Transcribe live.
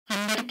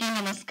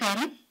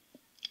నమస్కారం.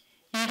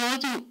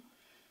 ఈరోజు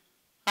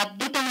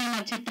అద్భుతమైన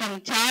చిత్రం,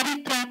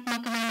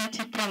 చారిత్రాత్మకమైన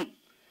చిత్రం,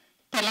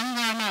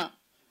 తెలంగాణ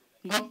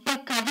గొప్ప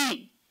కవి,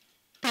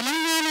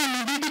 తెలంగాణ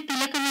నుడిటి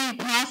తిలకమై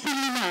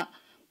భాసిల్లిన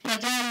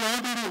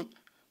ప్రజాయోధుడు,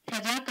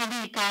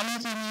 ప్రజాకవి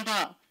కాళోజీ నీరా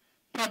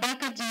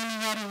ప్రభాకర్ జైన్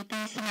గారు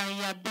తీసిన ఈ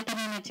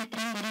అద్భుతమైన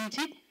చిత్రం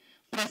గురించి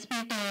ప్రెస్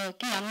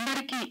మీట్కి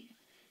అందరికీ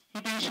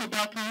ఇదే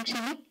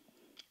శుభాకాంక్షలు.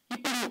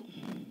 ఇప్పుడు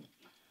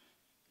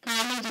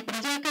కాళోజీ,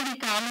 ప్రజాకవి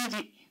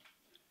కాళోజీ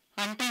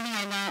అంటేనే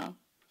ఆయన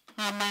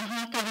ఆ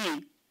మహాకవి,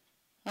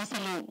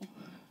 అసలు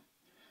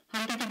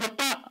అంతటి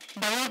గొప్ప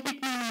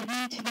బయోపిక్ ని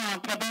నిర్మించిన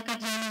ప్రభాకర్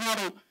జైన్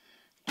గారు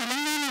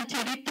తెలంగాణ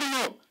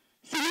చరిత్రలో,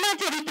 సినిమా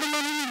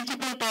చరిత్రలోనే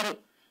నిలిచిపోతారు.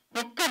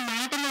 ఒక్క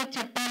మాటలో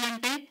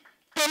చెప్పాలంటే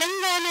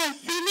తెలంగాణ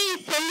సినీ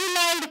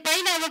సెల్యులాయిడ్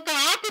పైన ఒక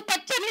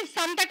ఆకుపచ్చని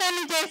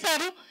సంతకాన్ని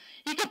చేశారు.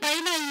 ఇక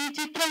పైన ఈ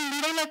చిత్రం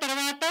విడుదల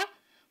తర్వాత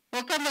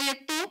ఒక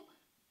ఎత్తు,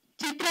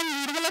 చిత్రం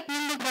విడుదలకు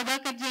ముందు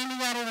ప్రభాకర్ జైన్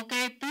గారు ఒక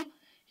ఎత్తు,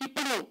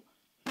 ఇప్పుడు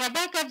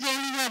ప్రభాకర్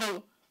జైన్ గారు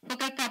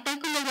ఒక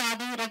కథకులు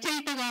కాదు,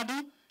 రచయిత కాదు,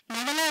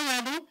 నవల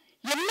కాదు,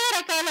 ఎన్నో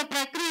రకాల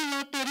ప్రక్రియలో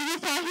తెలుగు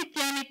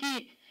సాహిత్యానికి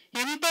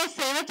ఎంతో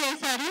సేవ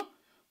చేశారు.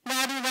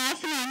 వారు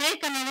రాసిన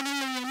అనేక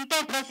నవలలు ఎంతో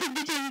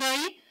ప్రసిద్ధి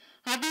చెందాయి.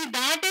 అది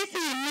దాటేసి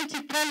ఎన్నో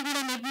చిత్రాలు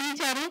కూడా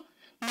నిర్మించారు.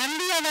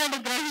 నంది అవార్డు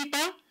గ్రహీత,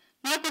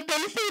 నాకు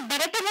తెలిసి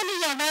భరతముని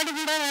అవార్డు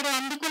కూడా వారు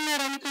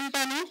అందుకున్నారు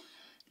అనుకుంటాను.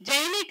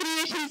 జైని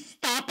క్రియేషన్స్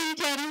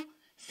స్థాపించారు.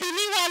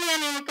 సినీవాలి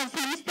అనే ఒక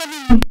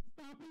సంస్థని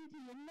స్థాపించి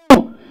ఎన్నో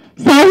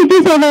సాహితీ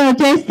సేవ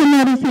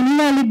చేస్తున్నారు.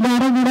 సినీవాలి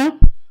ద్వారా కూడా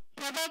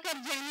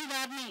ప్రభాకర్ జైన్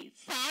గారిని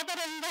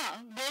సాదరంగా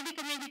వేదిక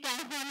మీదకి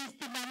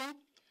ఆహ్వానిస్తున్నాను.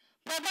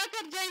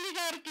 ప్రభాకర్ జైన్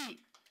గారికి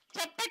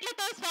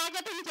చప్పట్లతో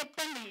స్వాగతం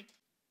చెప్పండి.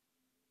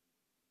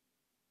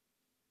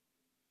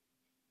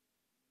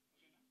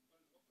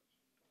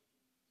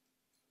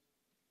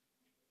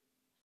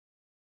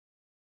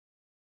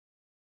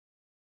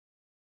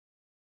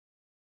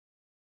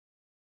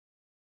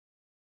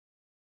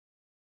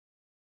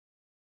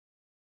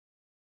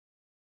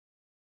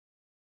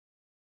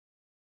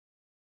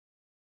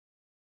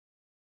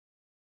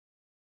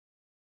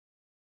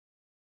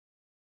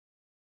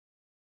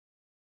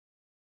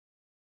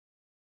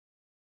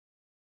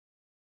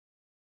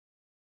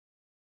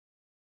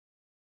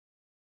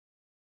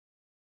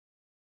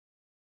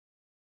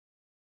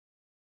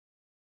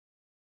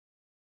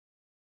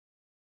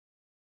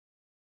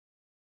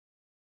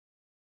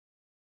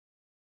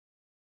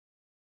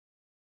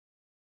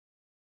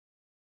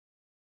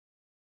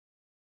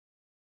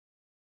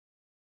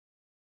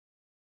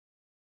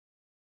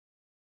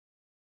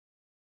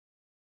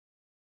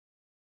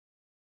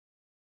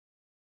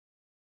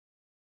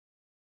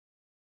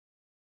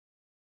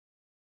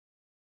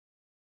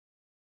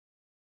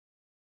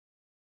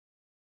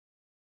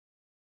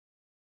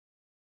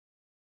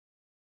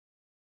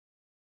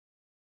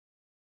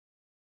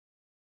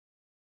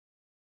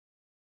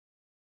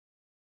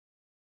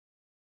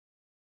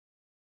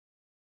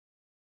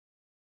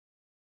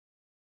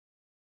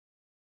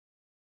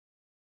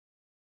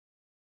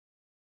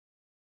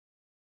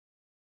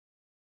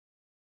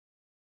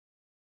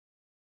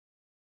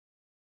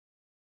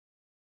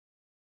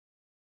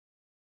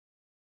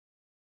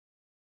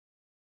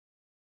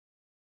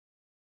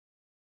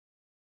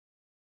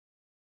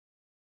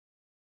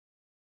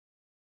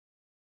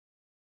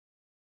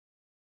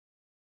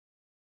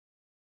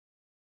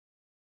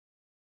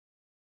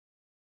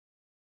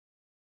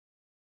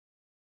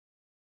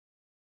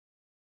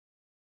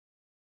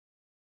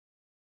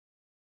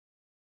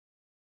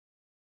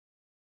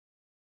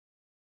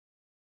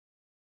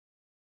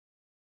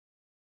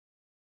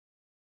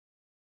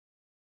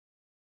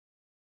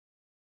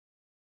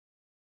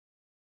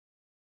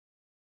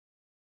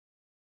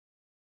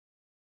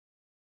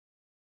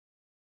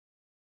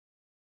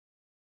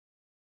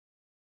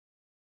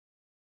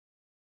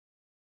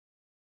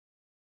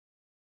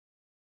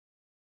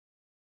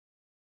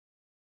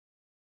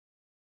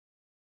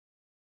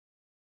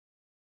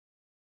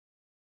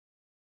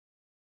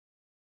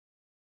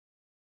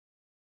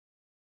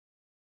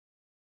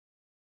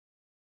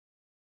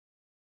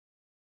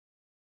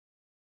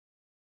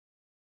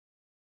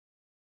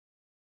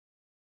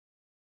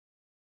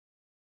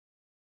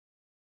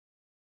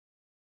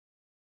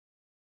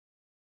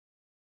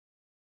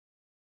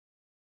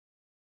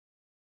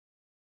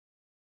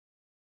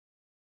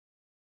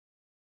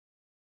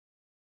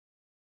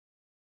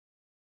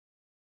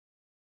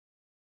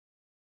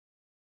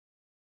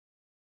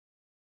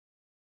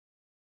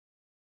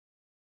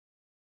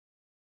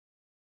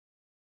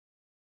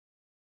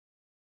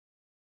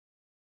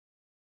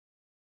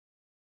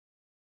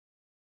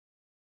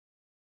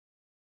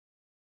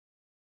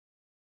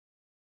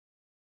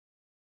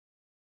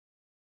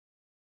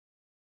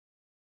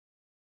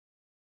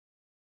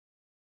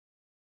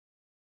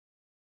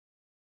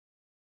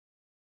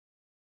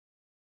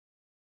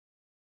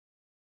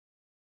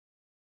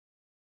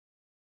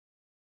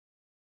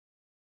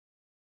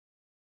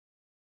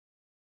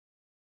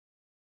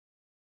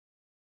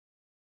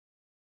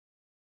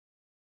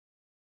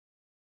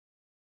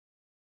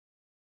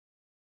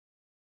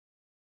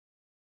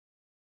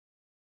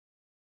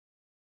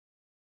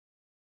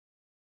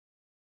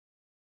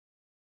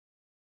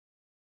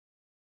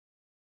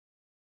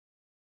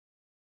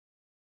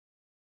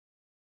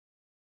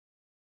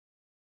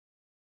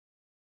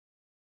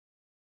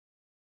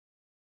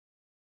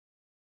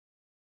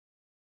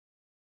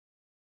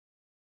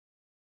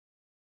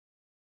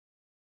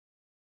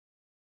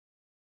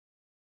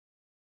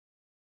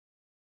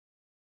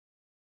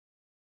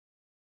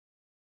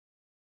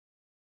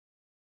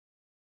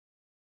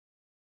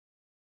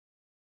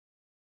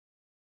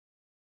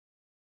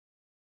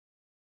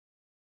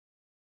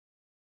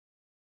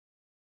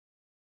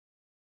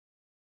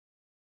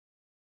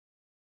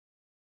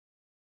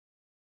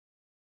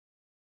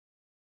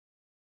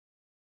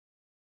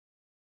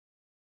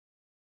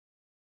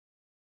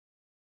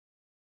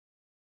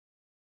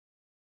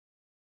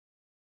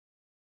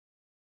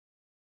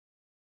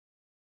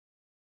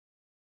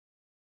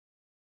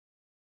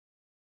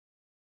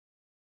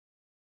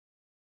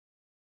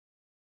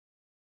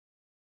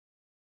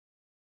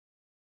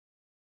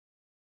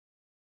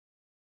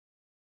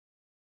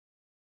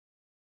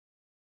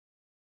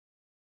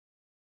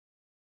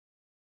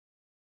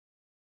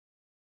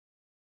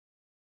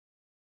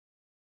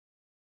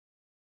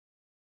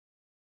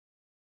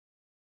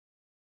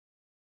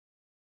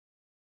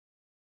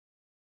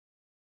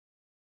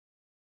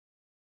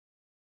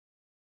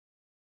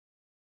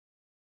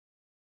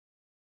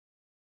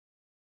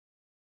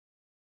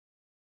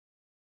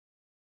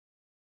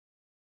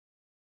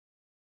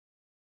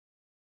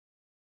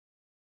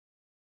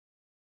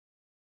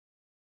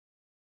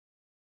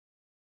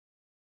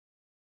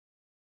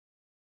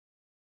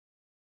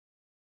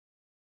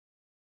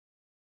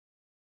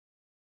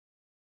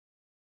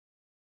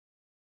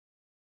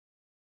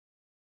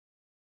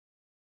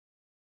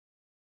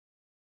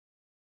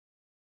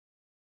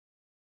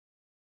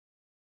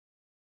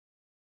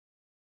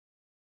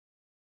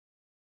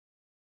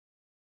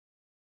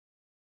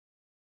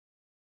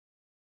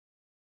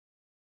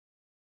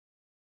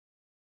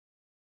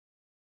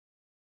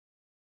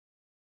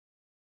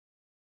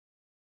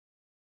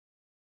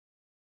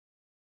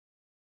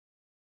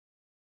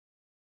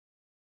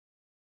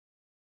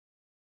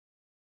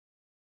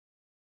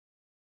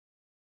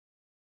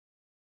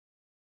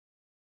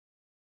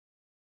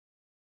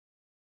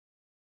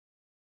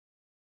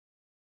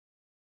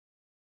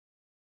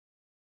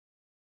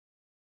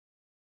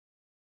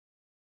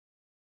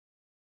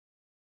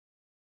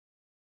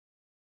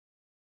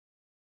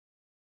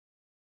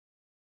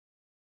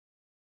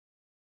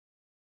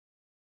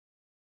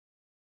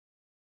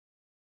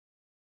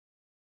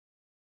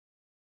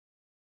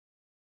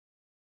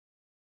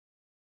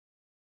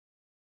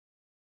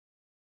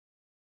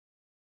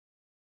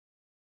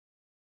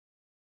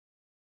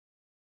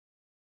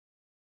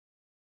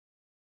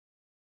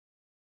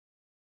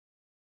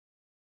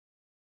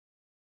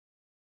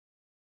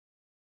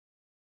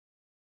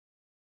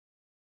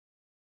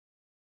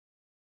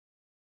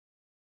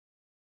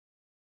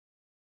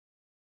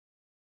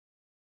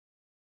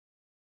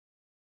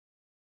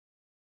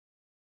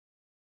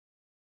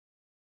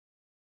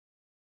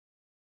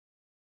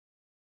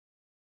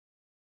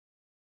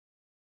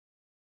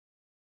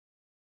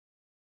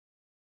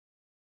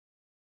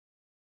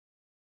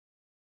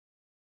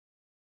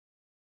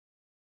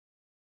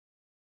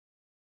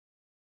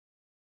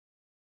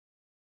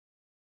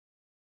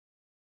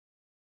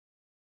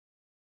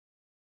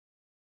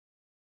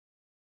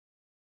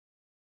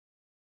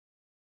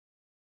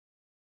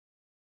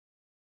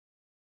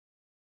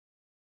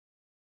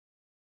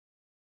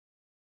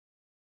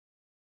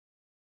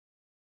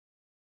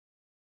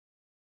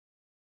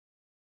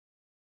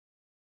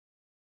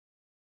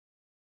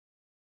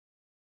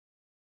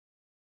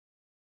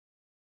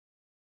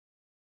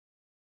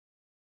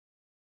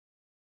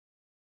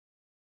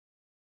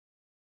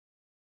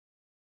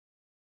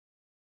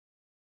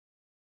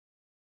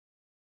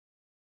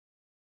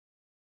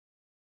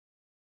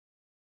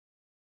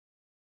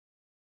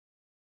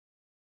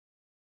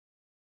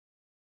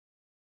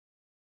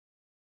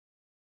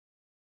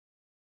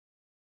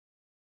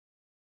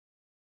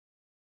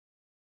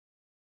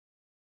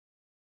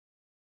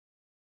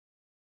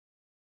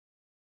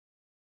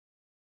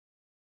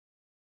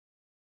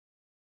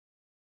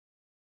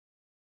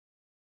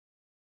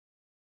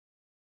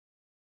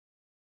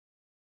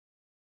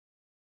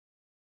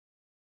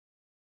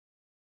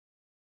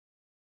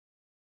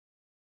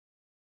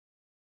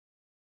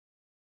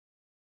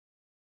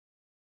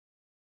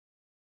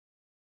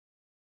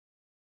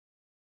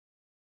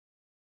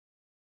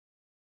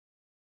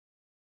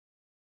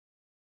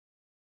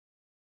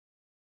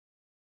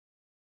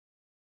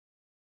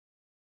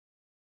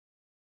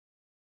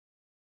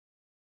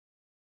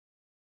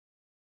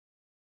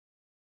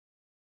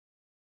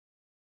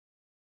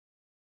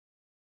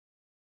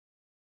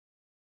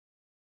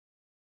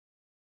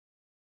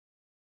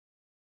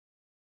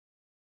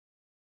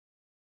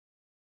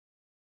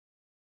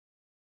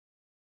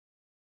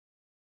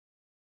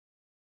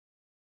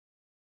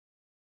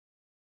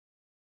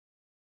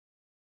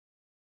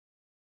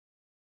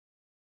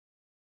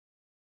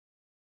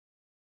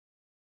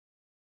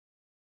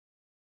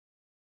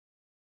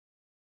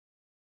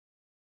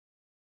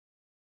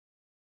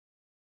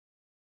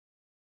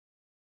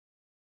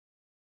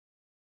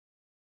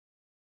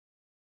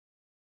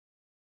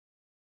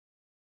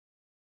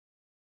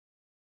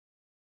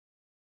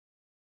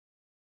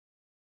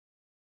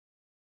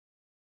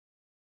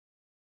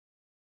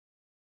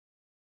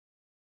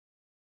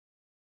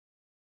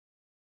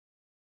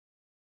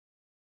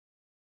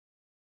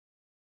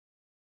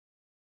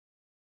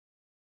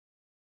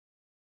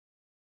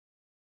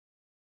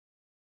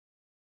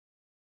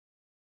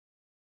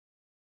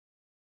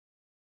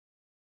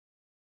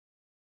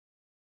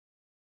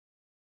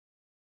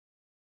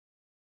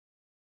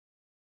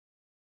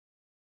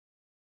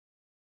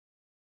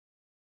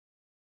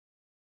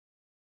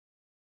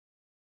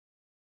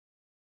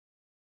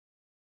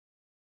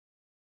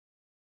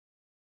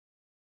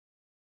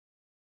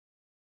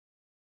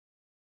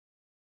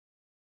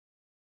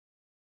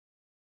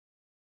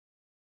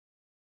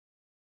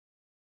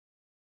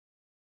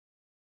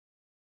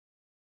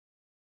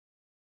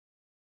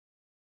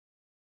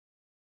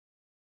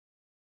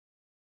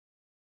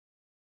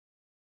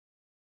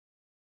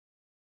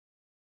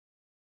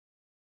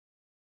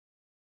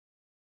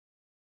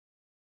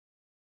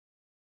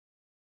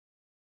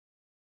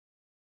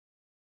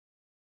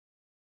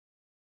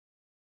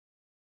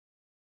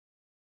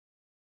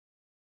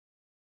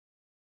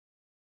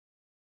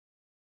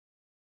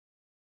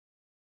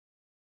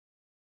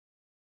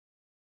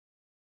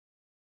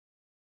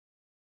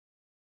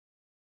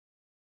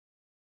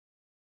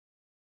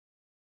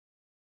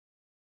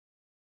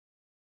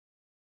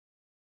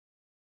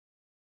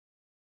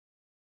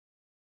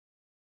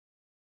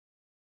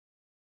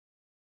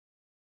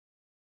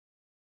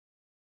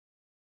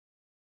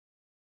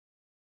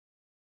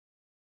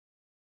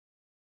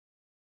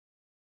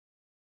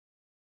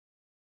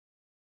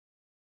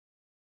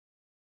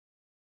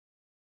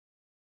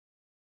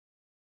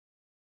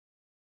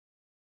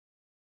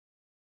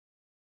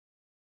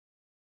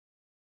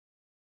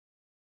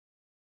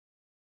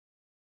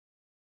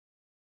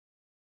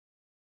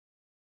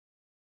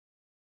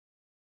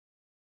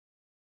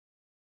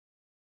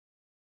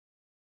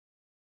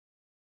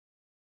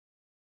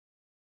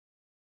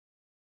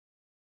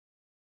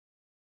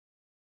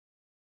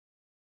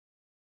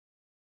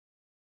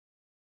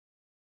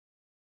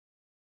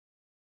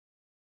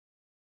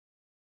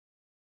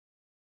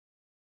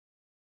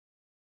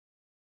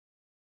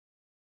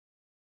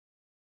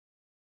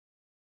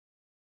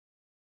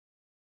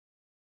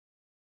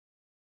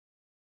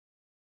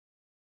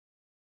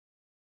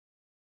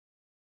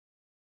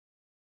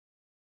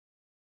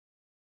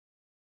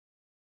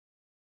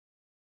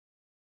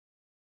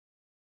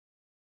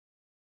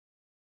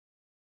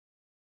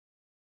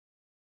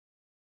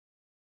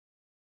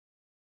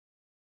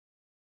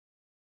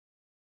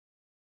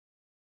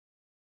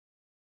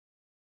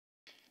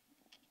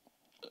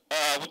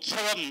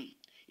 ఉత్సవం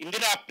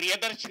ఇందిరా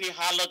ప్రియదర్శిని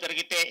హాల్లో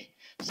జరిగితే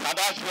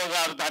సదాశివ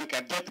గారు దానికి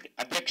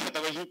అధ్యక్షత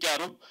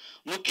వహించారు.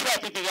 ముఖ్య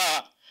అతిథిగా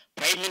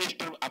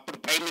అప్పుడు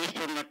ప్రైమ్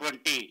మినిస్టర్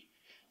ఉన్నటువంటి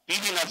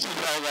పివి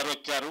నరసింహరావు గారు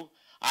వచ్చారు.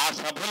 ఆ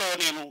సభలో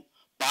నేను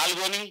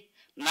పాల్గొని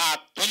నా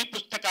తొలి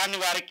పుస్తకాన్ని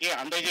వారికి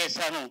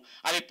అందజేశాను.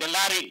 అది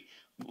తెల్లారి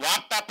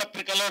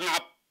వార్తాపత్రికలో నా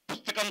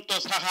పుస్తకంతో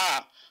సహా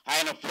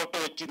ఆయన ఫోటో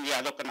వచ్చింది.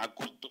 అదొక నాకు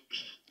గుర్తు.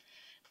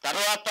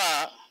 తర్వాత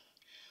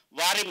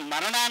వారి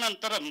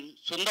మరణానంతరం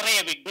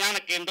సుందరయ్య విజ్ఞాన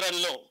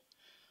కేంద్రంలో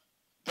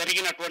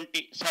జరిగినటువంటి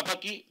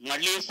సభకి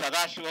మళ్ళీ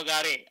సదాశివ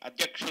గారే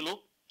అధ్యక్షులు.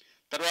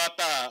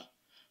 తర్వాత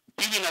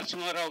పివి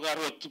నరసింహారావు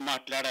గారు వచ్చి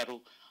మాట్లాడారు.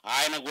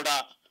 ఆయన కూడా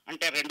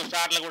అంటే 2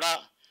 సార్లు కూడా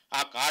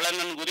ఆ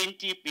కాళన్నను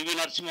గురించి పివి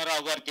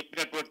నరసింహారావు గారు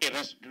చెప్పినటువంటి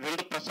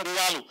 2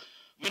 ప్రసంగాలు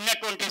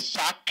విన్నటువంటి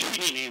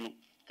సాక్షిని నేను.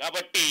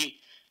 కాబట్టి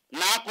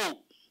నాకు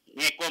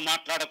ఎక్కువ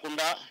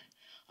మాట్లాడకుండా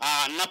ఆ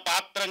అన్న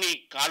పాత్రని,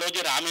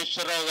 కాళోజీ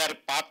రామేశ్వరరావు గారి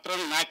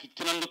పాత్రను నాకు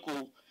ఇచ్చినందుకు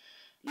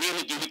నేను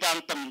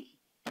జీవితాంతం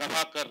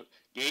ప్రభాకర్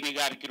జైని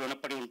గారికి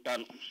రుణపడి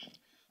ఉంటాను.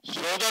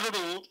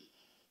 సోదరుడు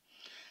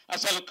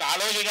అసలు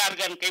కాళోజీ గారు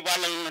కనుక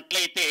ఇవాళ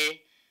ఉన్నట్లయితే,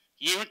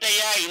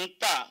 ఏమిటయ్యా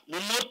ఇంత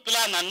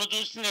ముమ్మూర్తులా నన్ను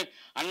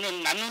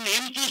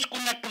నేను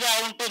చూసుకున్నట్టుగా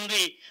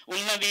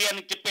ఉన్నది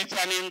అని చెప్పేసి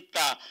అనేంత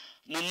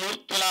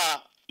ముమ్మూర్తుల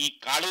ఈ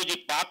కాళోజీ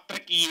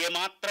పాత్రకి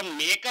ఏమాత్రం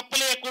మేకప్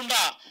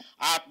లేకుండా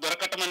ఆ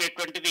దొరకటం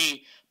అనేటువంటిది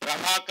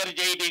ప్రభాకర్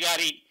జైని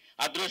గారి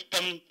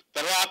అదృష్టం.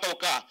 తర్వాత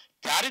ఒక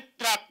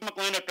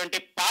చారిత్రాత్మకమైనటువంటి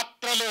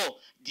పాత్రలో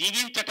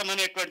జీవించటం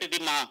అనేటువంటిది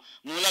మా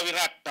మూల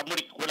విరాట్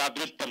తమ్ముడికి కూడా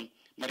అదృష్టం.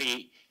 మరి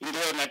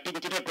ఇందులో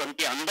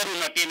నటించినటువంటి అందరూ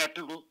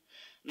నటీనటులు,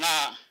 నా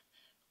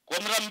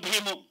కొమరం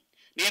భీము,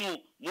 నేను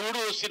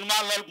 3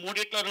 సినిమాల్లో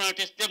 3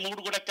 నటిస్తే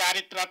 3 కూడా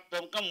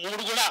చారిత్రాత్మకం,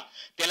 3 కూడా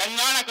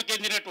తెలంగాణకు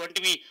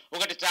చెందినటువంటివి.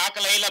 ఒకటి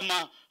చాకలైలమ్మ,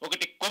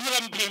 ఒకటి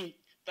కొమరం భీం,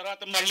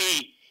 తర్వాత మళ్ళీ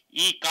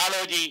ఈ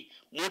కాళోజీ.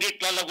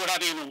 3 కూడా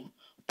నేను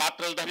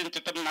పాత్రలు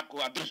ధరించటం నాకు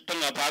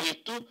అదృష్టంగా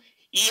భావిస్తూ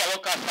ఈ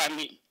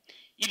అవకాశాన్ని,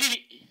 ఇది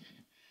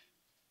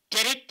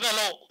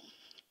చరిత్రలో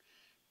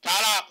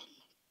చాలా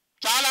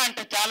చాలా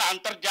అంటే చాలా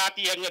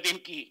అంతర్జాతీయంగా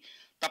దీనికి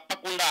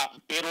తప్పకుండా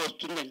పేరు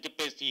వస్తుందని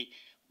చెప్పేసి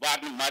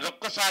వారిని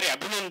మరొక్కసారి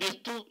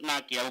అభినందిస్తూ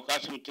నాకు ఈ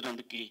అవకాశం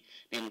ఇచ్చినందుకు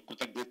నేను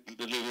కృతజ్ఞతలు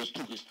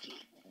తెలియజేస్తూ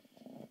ఇస్తున్నాను.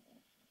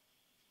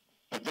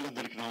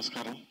 పెద్దలందరికీ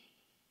నమస్కారం.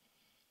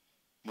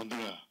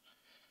 ముందుగా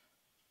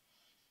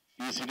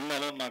ఈ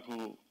సినిమాలో నాకు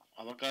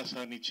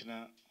అవకాశాన్ని ఇచ్చిన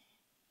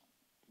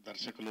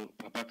దర్శకులు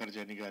ప్రభాకర్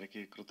జైని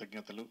గారికి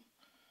కృతజ్ఞతలు.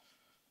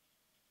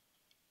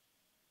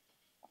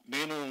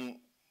 నేను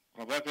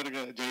ప్రభాకర్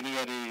జైని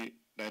గారి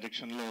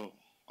డైరెక్షన్లో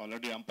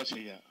ఆల్రెడీ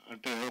అంపచెయ్య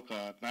అంటే ఒక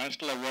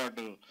నేషనల్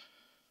అవార్డు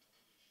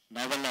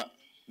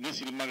నవలని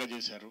సినిమాగా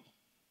చేశారు.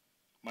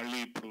 మళ్ళీ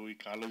ఇప్పుడు ఈ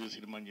కాళోజీ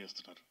సినిమాని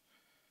చేస్తున్నారు.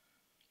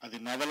 అది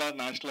నవల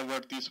నేషనల్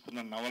అవార్డు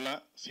తీసుకున్న నవల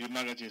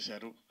సినిమాగా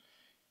చేశారు.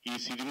 ఈ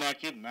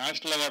సినిమాకి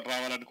నేషనల్ అవార్డు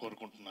రావాలని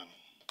కోరుకుంటున్నాను.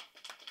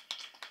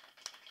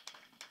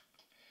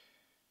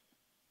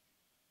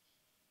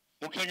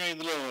 ముఖ్యంగా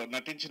ఇందులో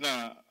నటించిన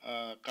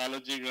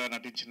కాళోజీగా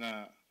నటించిన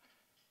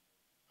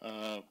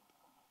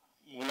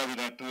మూల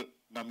విరాట్,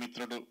 నా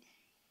మిత్రుడు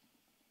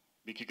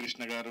బికి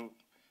కృష్ణ గారు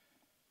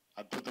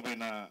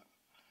అద్భుతమైన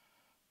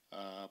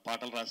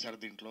పాటలు రాశారు.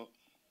 దీంట్లో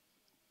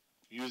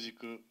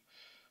మ్యూజిక్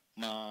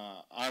మా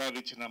ఆర్ఆర్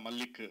ఇచ్చిన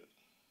మల్లిక్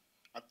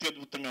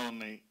అత్యద్భుతంగా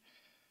ఉన్నాయి.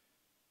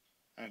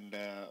 అండ్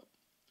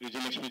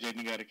విజయలక్ష్మి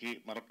జైని గారికి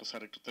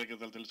మరొకసారి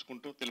కృతజ్ఞతలు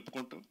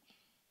తెలుపుకుంటూ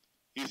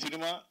ఈ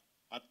సినిమా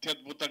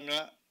అత్యద్భుతంగా,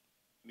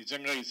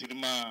 నిజంగా ఈ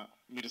సినిమా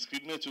మీరు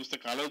స్క్రీన్ మీద చూస్తే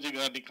కాళోజీ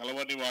గారిని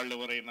కలవని వాళ్ళు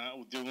ఎవరైనా,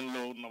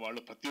 ఉద్యోగంలో ఉన్న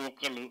వాళ్ళు ప్రతి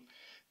ఒక్కళ్ళు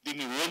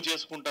దీన్ని ఓన్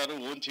చేసుకుంటారు,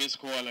 ఓన్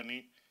చేసుకోవాలని.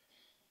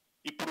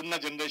 ఇప్పుడున్న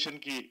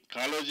జనరేషన్కి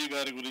కాళోజీ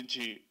గారి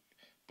గురించి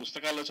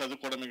పుస్తకాల్లో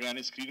చదువుకోవడమే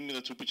కానీ స్క్రీన్ మీద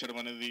చూపించడం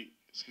అనేది,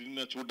 స్క్రీన్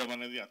మీద చూడడం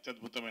అనేది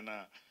అత్యద్భుతమైన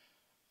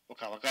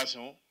ఒక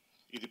అవకాశం.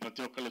 ఇది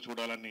ప్రతి ఒక్కళ్ళు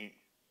చూడాలని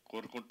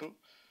కోరుకుంటూ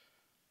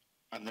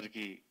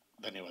అందరికీ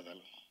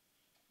ధన్యవాదాలు.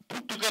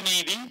 పుట్టుక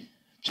నీది,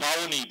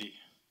 చావు నీది,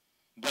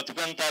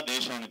 బతుకంతా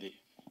దేశానిది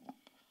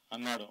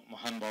అన్నాడు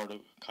మహానుభావుడు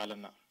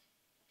కాలన్న.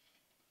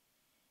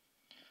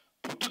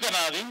 పుట్టుక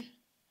నాది,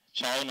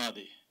 చావు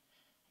నాది,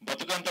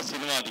 బతుకంతా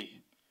సినిమాది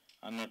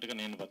అన్నట్టుగా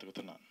నేను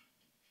బతుకుతున్నాను.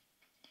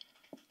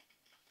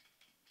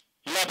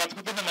 ఇలా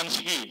బతుకుతున్న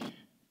మనిషికి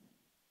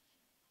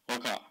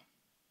ఒక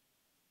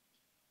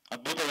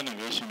అద్భుతమైన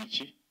వేషం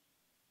ఇచ్చి,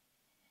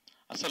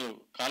 అసలు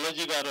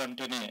కాళోజీ గారు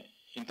అంటేనే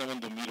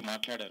ఇంతకుముందు మీరు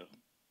మాట్లాడారు,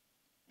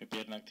 మీ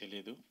పేరు నాకు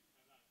తెలియదు,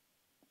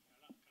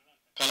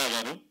 కళ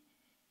గారు,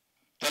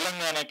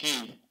 తెలంగాణకి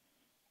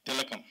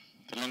తిలకం,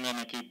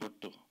 తెలంగాణకి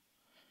బొట్టు.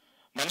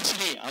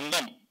 మనిషిని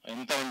అందం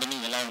ఎంత ఉండని,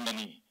 ఎలా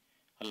ఉండని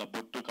అలా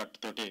బొట్టు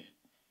కట్టుతోటే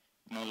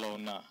మనలో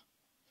ఉన్న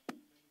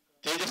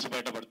తేజస్సు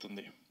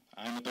బయటపడుతుంది.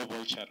 ఆయనతో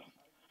పోల్చారు.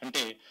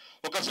 అంటే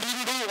ఒక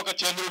సూర్యుడు, ఒక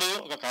చంద్రుడు,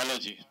 ఒక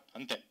కాళోజీ,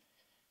 అంతే.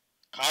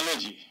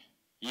 కాళోజీ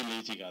ఈ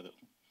లేజీ కాదు.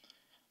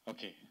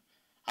 ఓకే,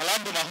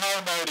 అలాంటి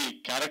మహానుభావుడి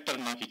క్యారెక్టర్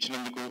నాకు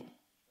ఇచ్చినందుకు,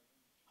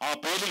 ఆ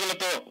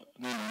పోలికలతో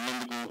నేను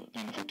ఉన్నందుకు,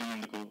 నేను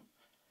పుట్టినందుకు,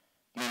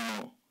 నన్ను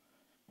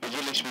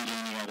విజయలక్ష్మి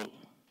జైని గారు,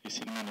 ఈ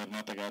సినిమా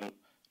నిర్మాత గారు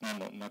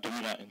నన్ను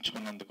నటునిగా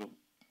ఎంచుకున్నందుకు,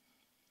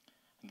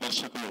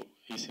 దర్శకులు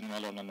ఈ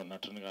సినిమాలో నన్ను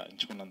నటునిగా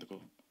ఎంచుకున్నందుకు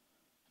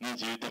నా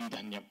జీవితం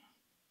ధన్యం.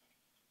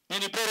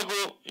 నేను ఇప్పటివరకు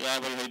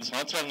 55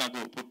 సంవత్సరాలు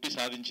నాకు పుట్టి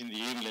సాధించింది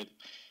ఏం లేదు.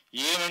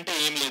 ఏమంటే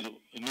ఏం లేదు.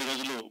 ఇన్ని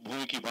రోజులు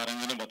భూమికి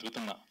భారంగానే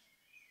బతుకుతున్నా.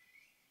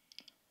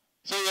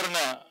 సో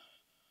ఎవరన్నా,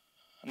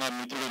 నా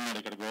మిత్రుడు ఉన్నాడు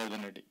ఇక్కడ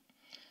గోవర్ధన్ రెడ్డి,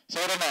 సో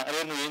ఎవరన్నా అరే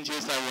నువ్వు ఏం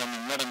చేసావు అని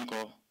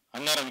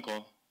అన్నారనుకో,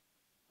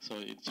 సో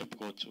ఇది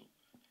చెప్పుకోవచ్చు,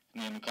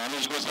 నేను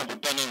కాలేజ్ కోసం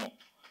పుట్టానేమో,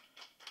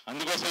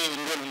 అందుకోసమే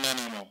ఇన్ని రోజులు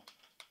ఉన్నానేమో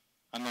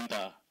అన్నంత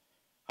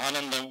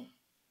ఆనందం.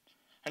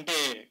 అంటే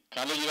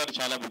కాలేజీ గారు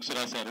చాలా బుక్స్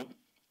రాశారు.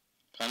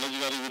 కాలేజీ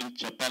గారి గురించి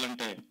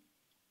చెప్పాలంటే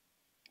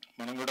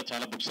మనం కూడా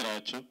చాలా బుక్స్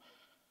రాయొచ్చు.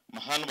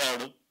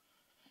 మహానుభావుడు,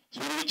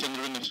 సూర్యుడు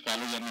చంద్రుడు నెక్స్ట్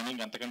కాలేజీ అన్నాను.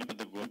 ఇంకంతకంటే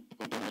పెద్ద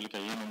గొప్ప పోలిక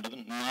ఏమి ఉండదు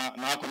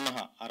నాకున్న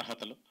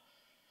అర్హతలు.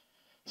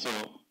 సో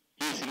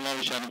ఈ సినిమా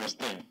విషయానికి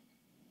వస్తే,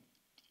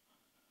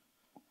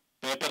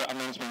 పేపర్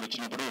అనౌన్స్మెంట్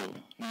వచ్చినప్పుడు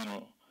నేను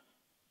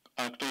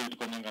అటు ఇటు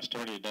కొంచెం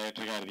కష్టపడి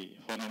డైరెక్టర్ గారి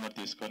ఫోన్ నెంబర్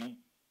తీసుకొని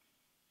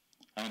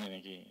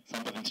ఆయనకి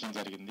సంప్రదించడం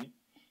జరిగింది.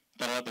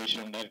 తర్వాత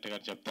విషయం డైరెక్టర్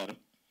గారు చెప్తారు.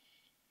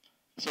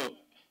 సో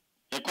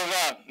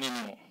ఎక్కువగా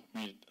నేను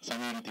మీ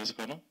సమయం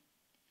తీసుకోను.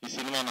 ఈ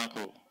సినిమా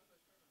నాకు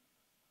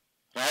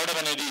రావడం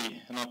అనేది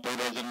నా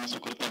పూర్వజన్మ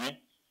సుకృతమే.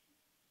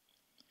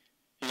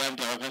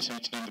 ఇలాంటి అవకాశం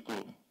ఇచ్చినందుకు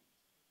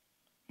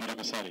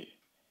మరొకసారి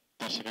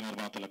దర్శక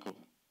నిర్మాతలకు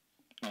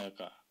నా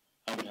యొక్క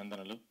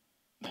అభినందనలు.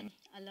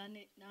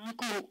 అలానే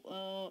నాకు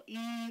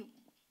ఈ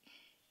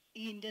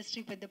ఈ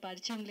ఇండస్ట్రీ పెద్ద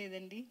పరిచయం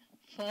లేదండి.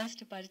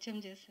 ఫస్ట్ పరిచయం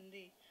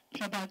చేసింది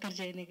ప్రభాకర్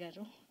జైని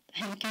గారు.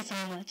 Thank you so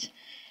much.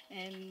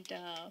 And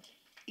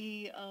ఈ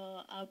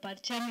ఆ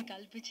పరిచయాన్ని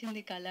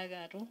కల్పించింది కళా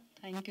గారు.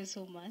 Thank you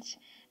so much.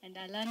 And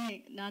అలానే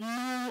నన్ను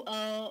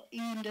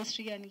ఈ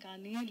ఇండస్ట్రీ అని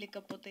కానీ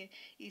లేకపోతే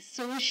ఈ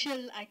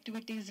సోషల్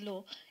యాక్టివిటీస్లో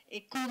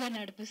ఎక్కువగా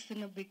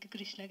నడిపిస్తున్న బిగ్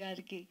కృష్ణ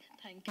గారికి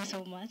thank you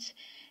so much.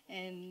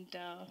 And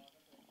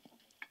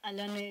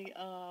అలానే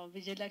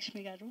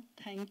విజయలక్ష్మి గారు,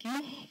 thank you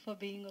for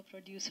being a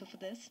producer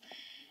for this.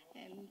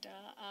 And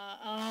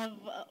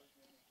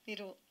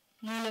మీరు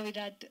మూల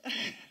Virat,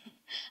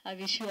 I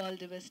wish you all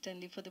the best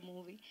and for the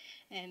movie,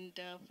 and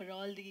for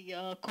all the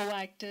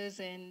co-actors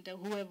and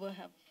whoever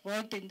have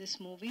worked in this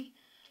movie,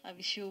 I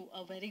wish you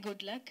a very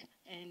good luck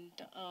and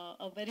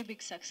a very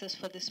big success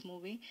for this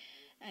movie.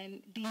 And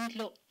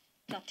దీంట్లో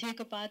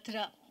ప్రత్యేక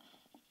పాత్ర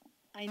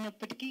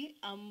అయినప్పటికీ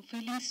I'm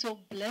feeling so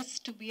blessed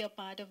to be a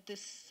part of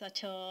this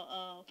such a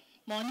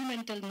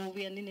monumental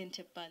movie అని నేను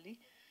చెప్పాలి.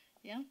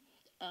 Yeah.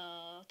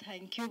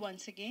 Thank you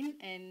once again,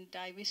 and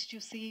I wish to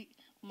see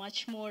much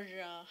more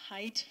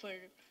heights for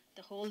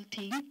the whole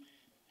team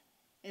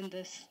in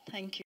this.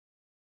 Thank you.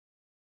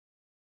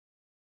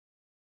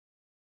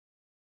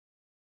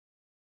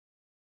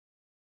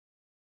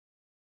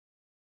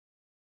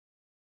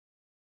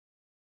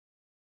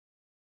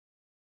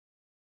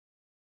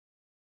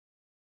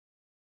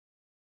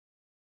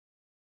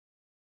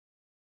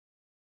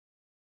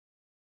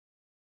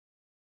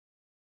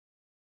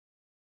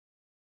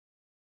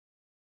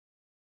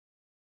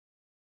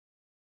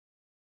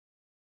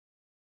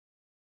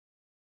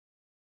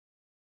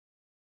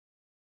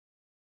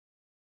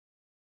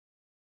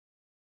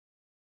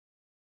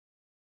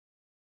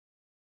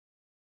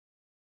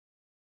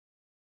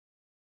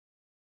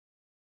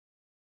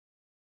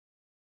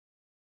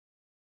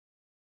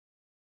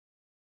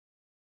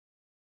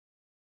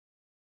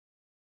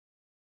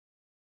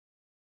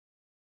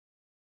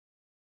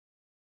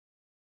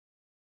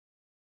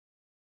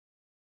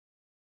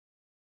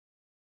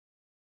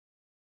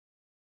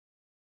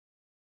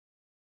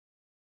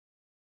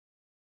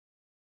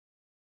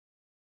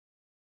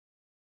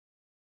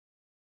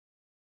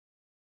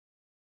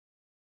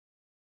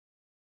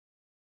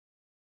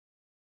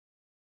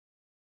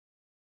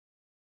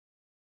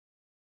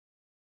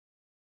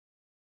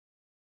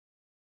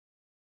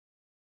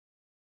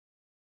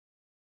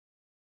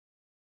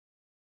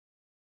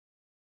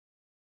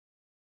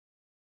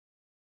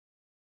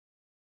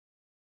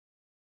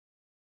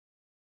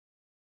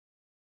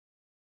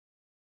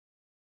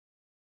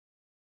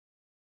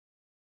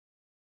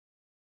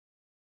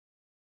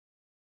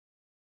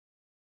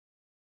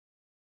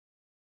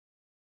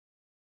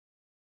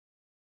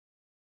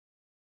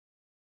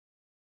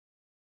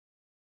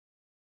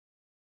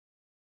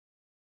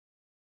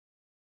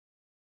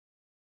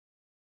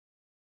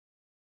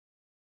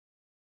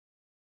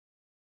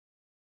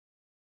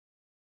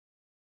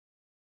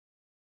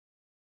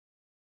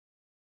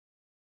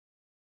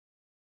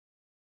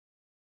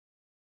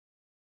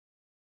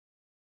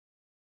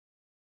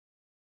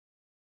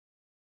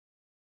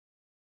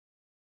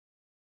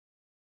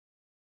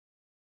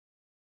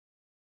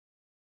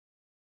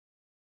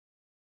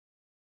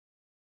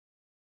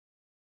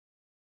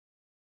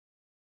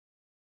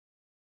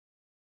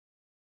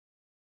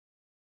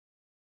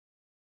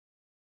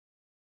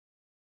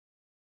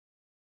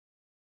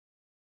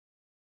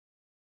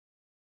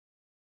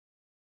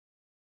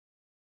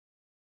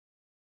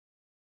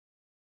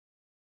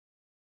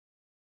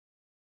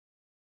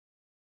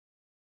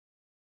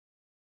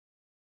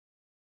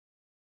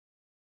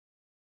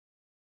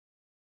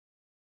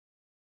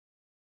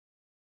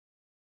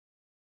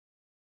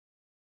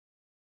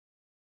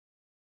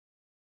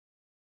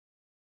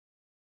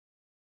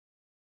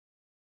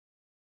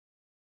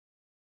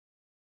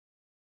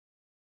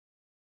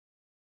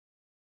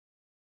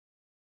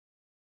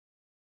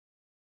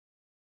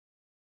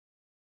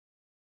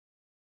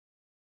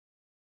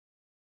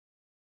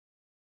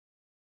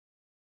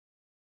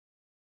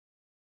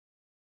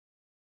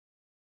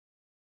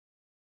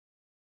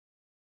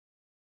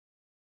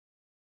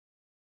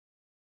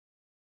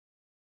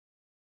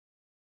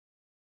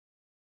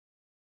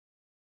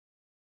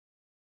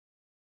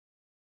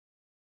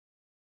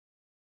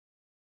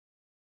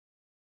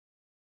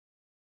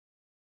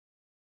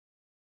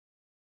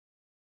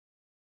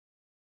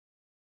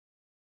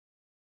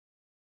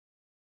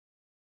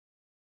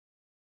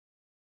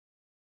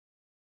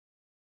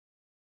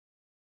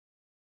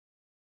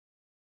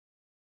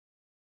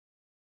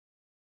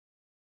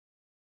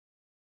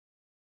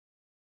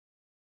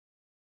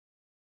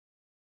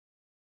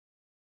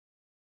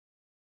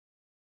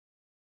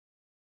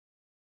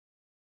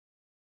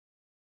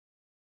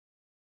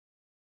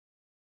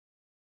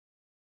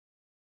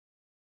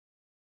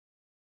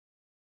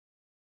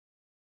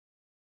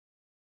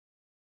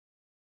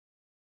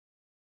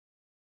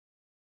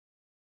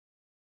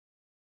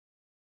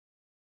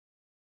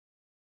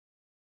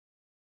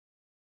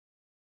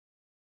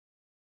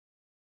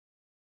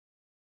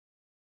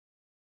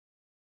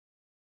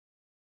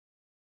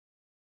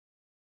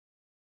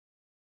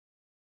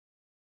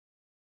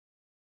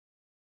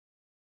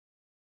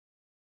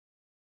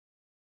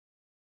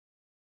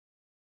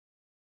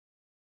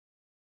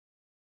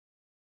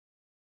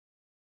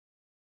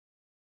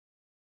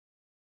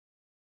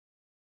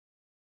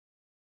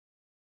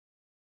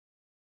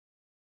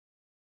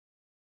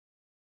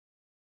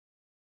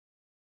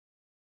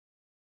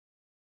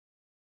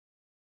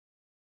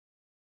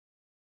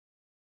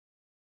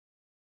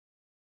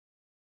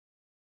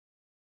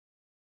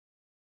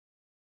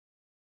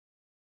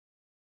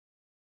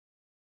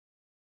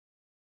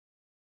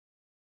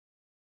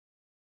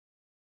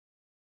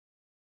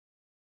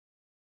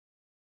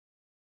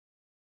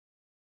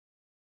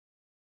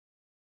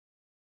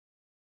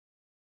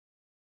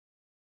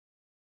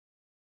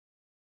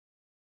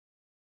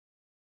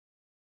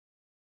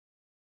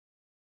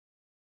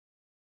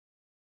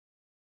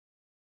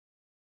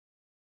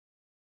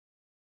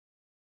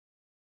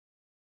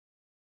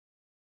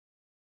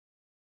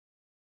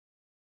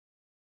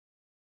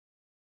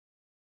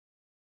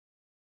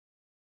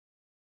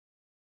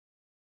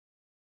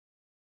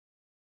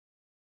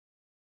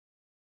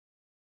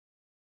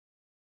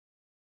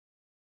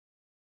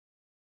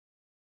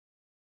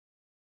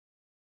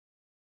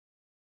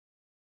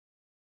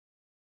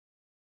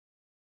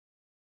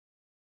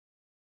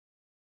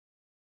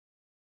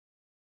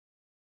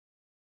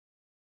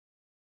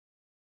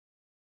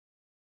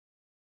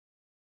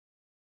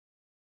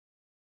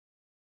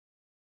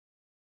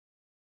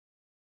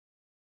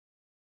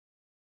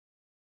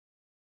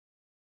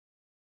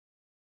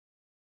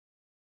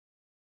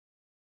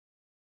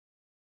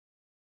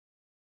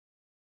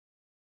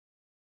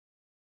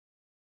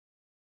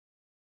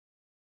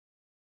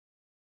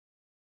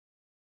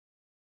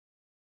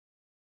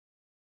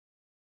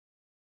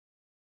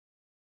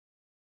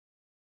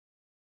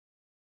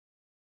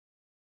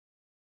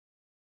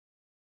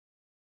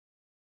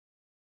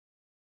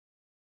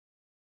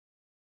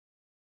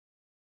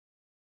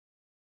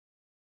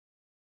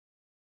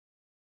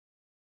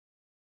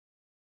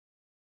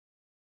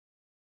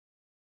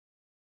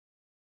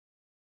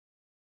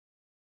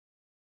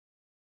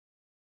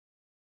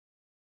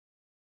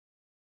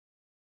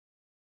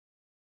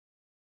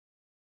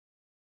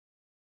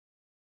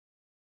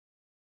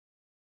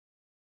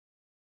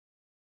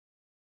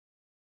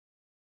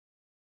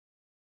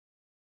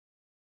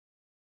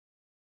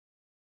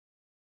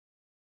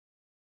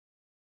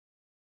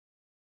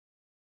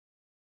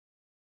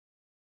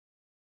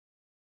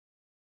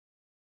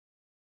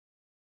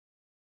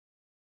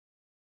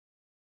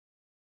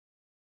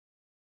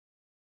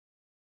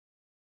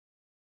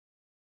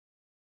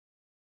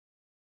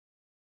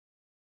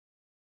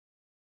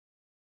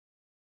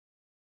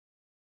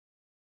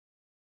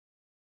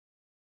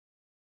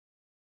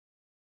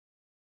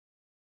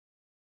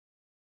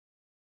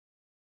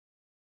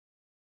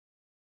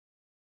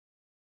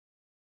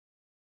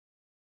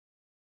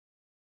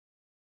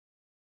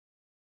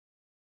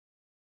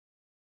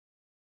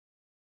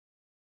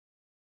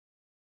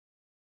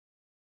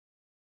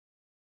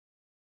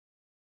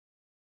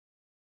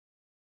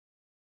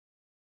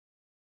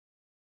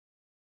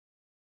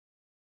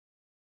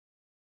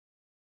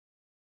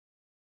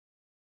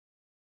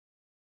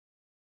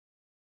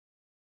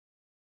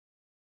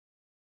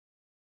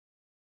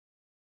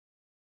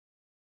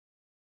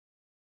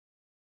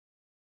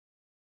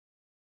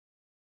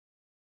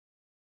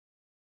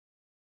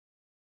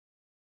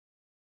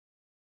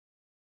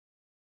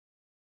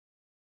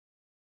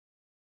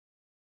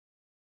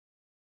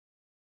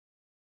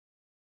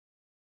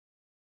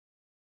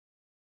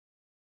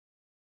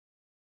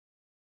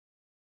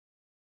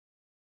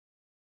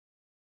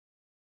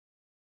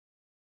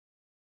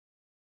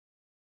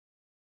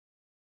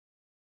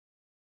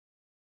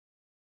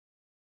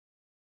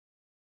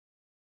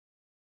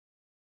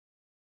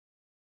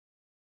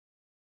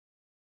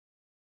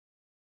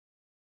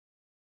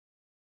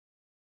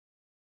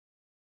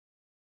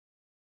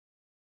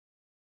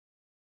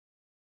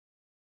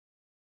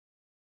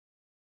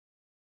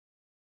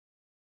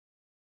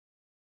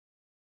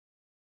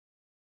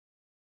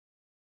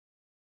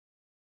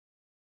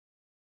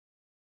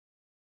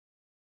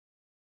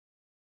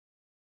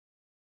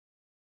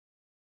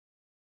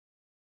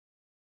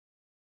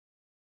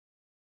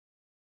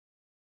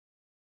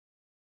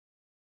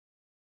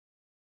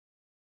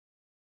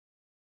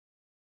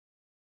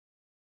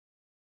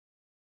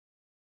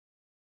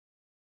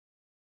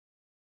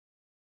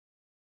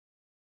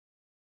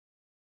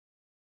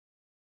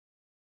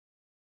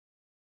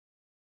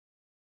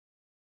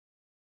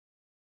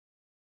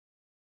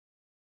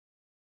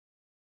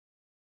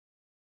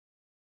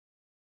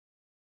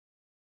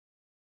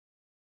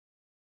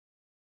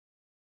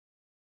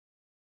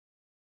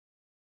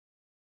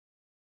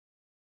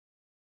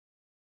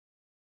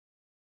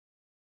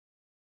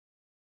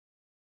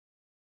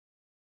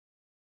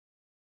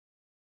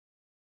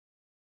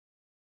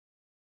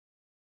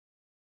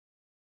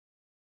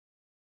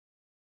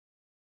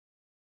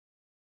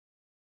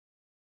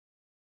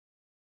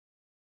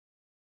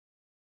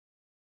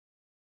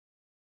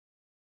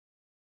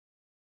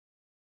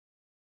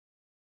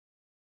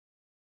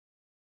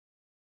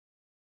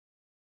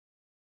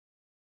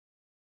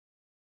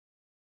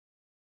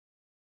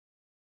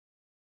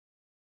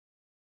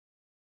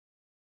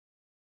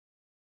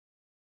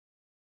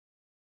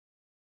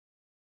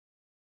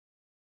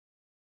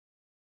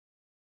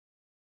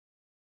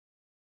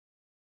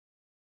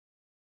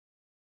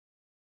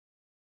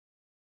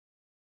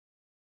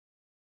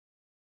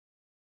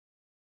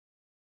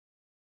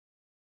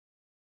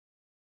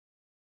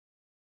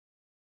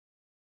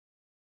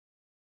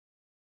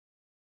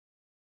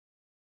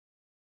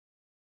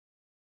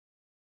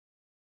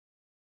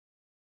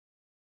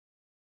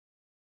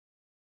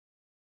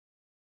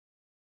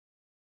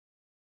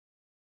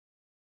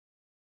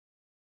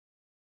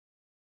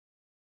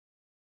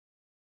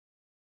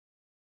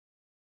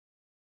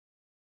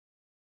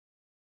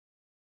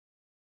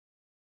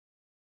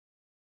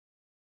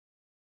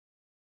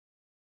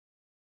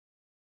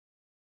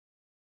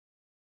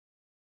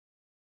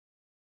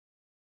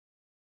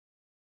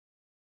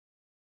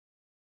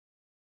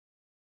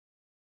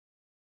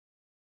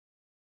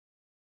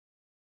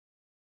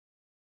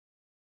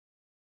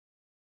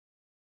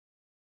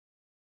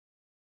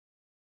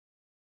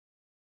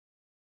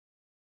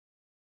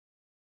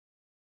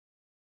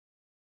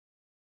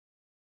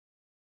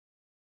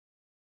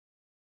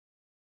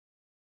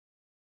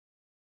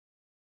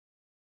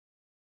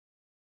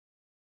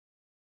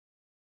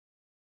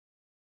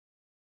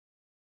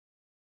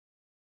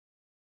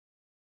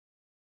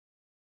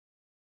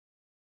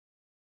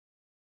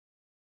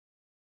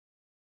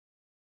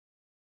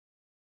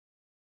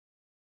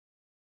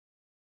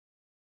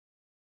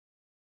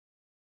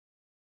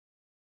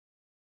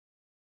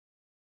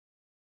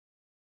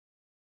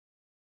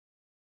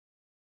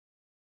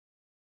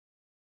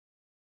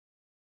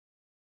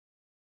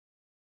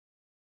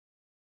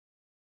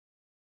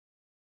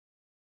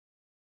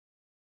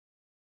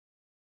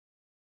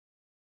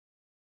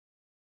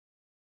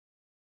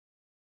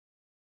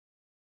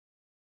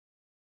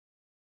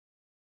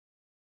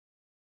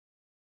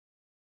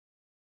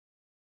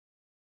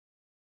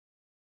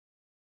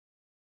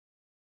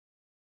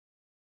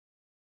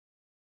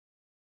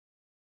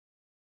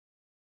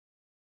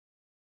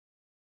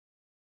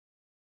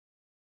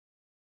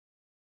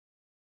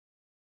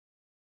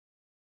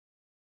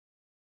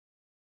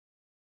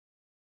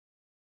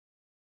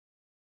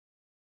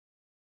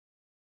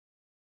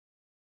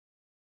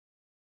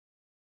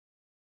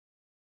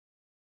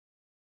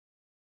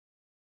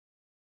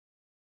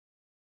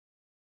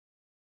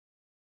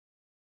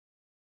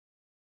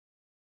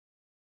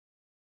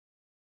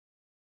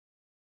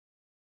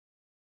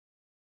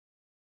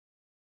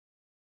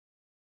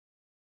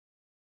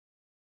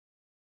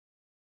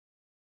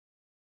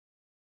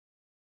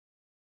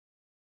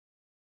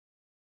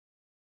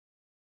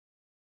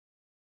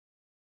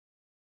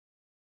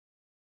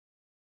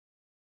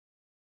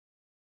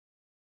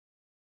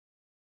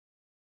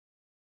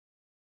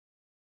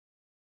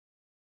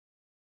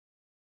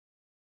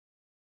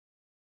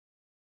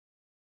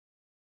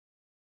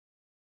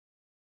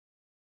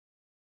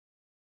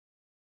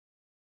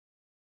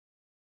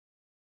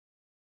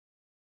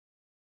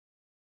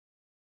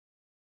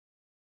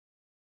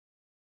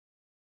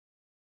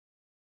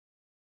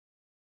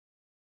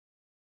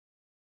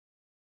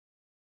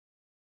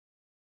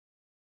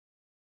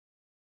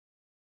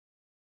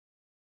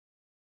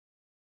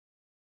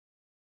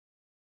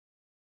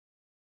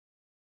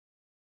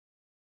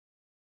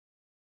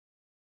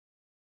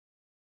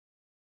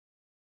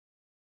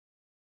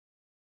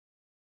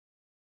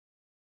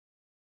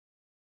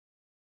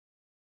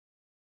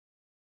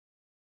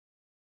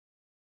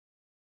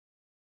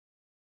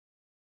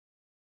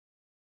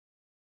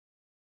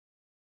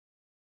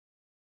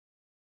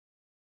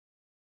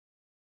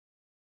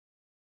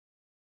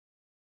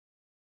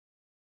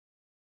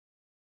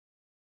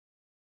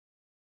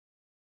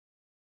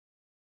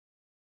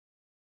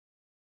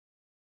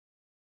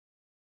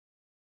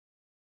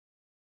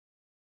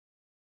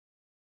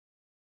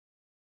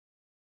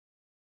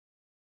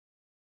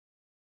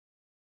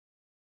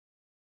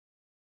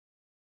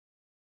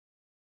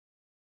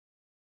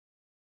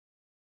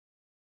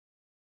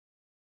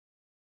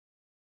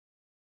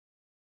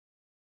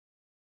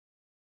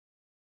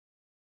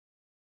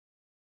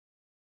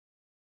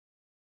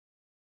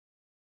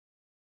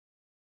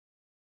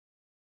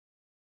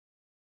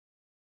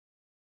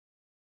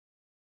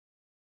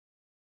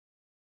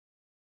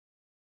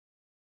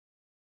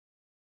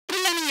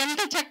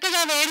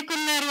 చక్కగా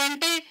వేడుకున్నారు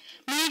అంటే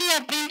media,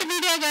 print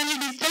media కానీ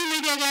digital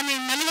media కానీ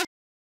నలుగు